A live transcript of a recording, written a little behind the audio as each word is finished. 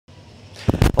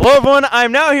Hello everyone,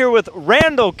 I'm now here with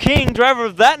Randel King, driver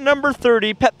of that number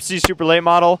 30 Pepsi Super Late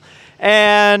Model,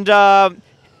 and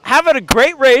having a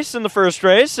great race in the first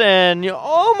race, and you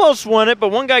almost won it, but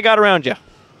one guy got around you.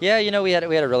 Yeah, you know, we had a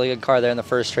really good car there in the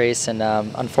first race, and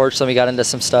unfortunately we got into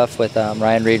some stuff with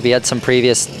Ryan Reed. We had some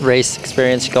previous race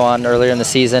experience go on earlier in the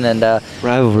season, and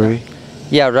Rivalry.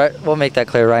 Yeah, right. We'll make that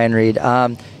clear, Ryan Reed.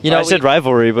 You know, I said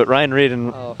rivalry, but Ryan Reed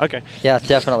and okay. Yeah,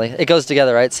 definitely. It goes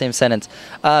together, right? Same sentence.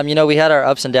 You know, we had our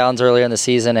ups and downs earlier in the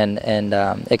season, and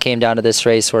it came down to this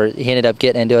race where he ended up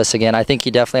getting into us again. I think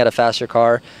he definitely had a faster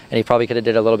car, and he probably could have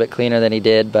did it a little bit cleaner than he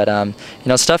did. But you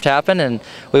know, stuff happened, and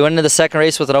we went into the second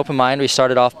race with an open mind. We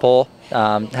started off pole,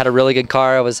 had a really good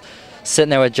car. I was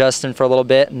sitting there with Justin for a little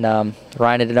bit, and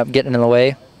Ryan ended up getting in the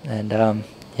way, and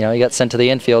you know, he got sent to the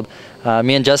infield.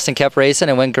 Me and Justin kept racing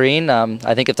and went green.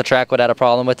 I think if the track would have had a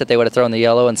problem with it, they would have thrown the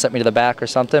yellow and sent me to the back or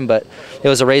something, but it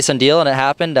was a racing deal and it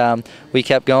happened. We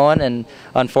kept going, and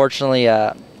unfortunately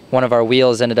one of our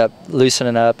wheels ended up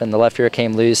loosening up and the left rear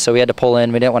came loose, so we had to pull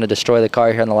in. We didn't want to destroy the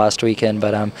car here in the last weekend,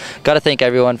 but got to thank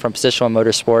everyone from Position 1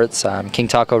 Motorsports, King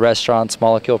Taco Restaurants,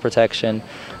 Molecule Protection,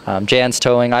 Jan's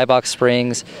Towing, iBox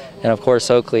Springs, and of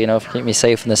course Oakley, you know, for keeping me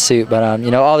safe in the suit. But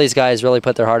you know, all these guys really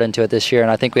put their heart into it this year,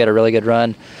 and I think we had a really good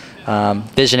run.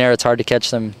 Visionaire, it's hard to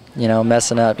catch them, you know,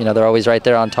 messing up. You know, they're always right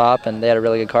there on top, and they had a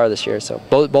really good car this year. So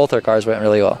both our cars went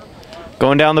really well.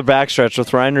 Going down the backstretch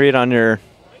with Ryan Reed on your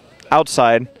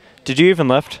outside, did you even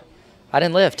lift? I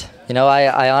didn't lift. You know,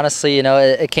 I honestly, you know,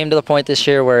 it came to the point this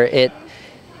year where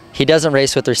he doesn't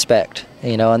race with respect.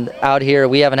 You know, and out here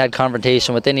we haven't had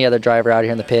confrontation with any other driver out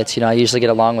here in the pits. You know, I usually get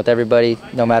along with everybody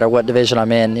no matter what division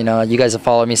I'm in. You know, you guys have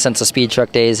followed me since the speed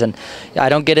truck days, and I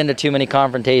don't get into too many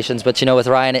confrontations, but you know, with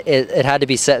Ryan it had to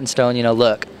be set in stone. You know,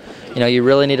 look, you know, you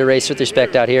really need to race with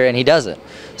respect out here, and he doesn't.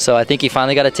 So I think he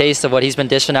finally got a taste of what he's been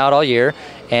dishing out all year,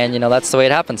 and you know, that's the way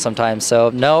it happens sometimes.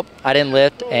 So nope, I didn't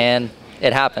lift, and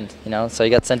it happened. You know, so he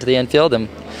got sent to the infield, and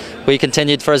we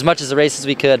continued for as much as the race as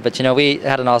we could. But you know, we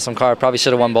had an awesome car. Probably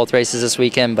should have won both races this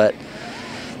weekend, but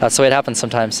that's the way it happens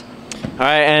sometimes. All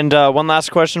right, and one last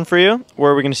question for you.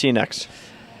 Where are we going to see you next?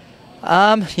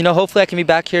 You know, hopefully I can be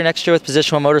back here next year with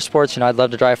Position 1 Motorsports. You know, I'd love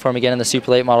to drive for them again in the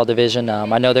Super Late Model division.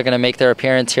 I know they're going to make their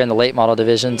appearance here in the Late Model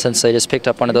division since they just picked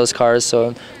up one of those cars.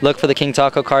 So look for the King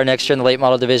Taco car next year in the Late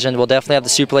Model division. We'll definitely have the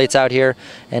Super Lates out here.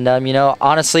 And, you know,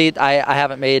 honestly, I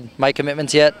haven't made my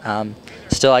commitments yet.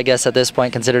 Still, I guess, at this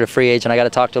point, considered a free agent. I got to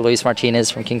talk to Luis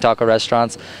Martinez from King Taco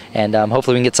Restaurants, and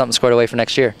hopefully we can get something squared away for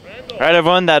next year. All right,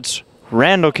 everyone, that's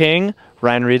Randel King,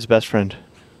 Ryan Reed's best friend.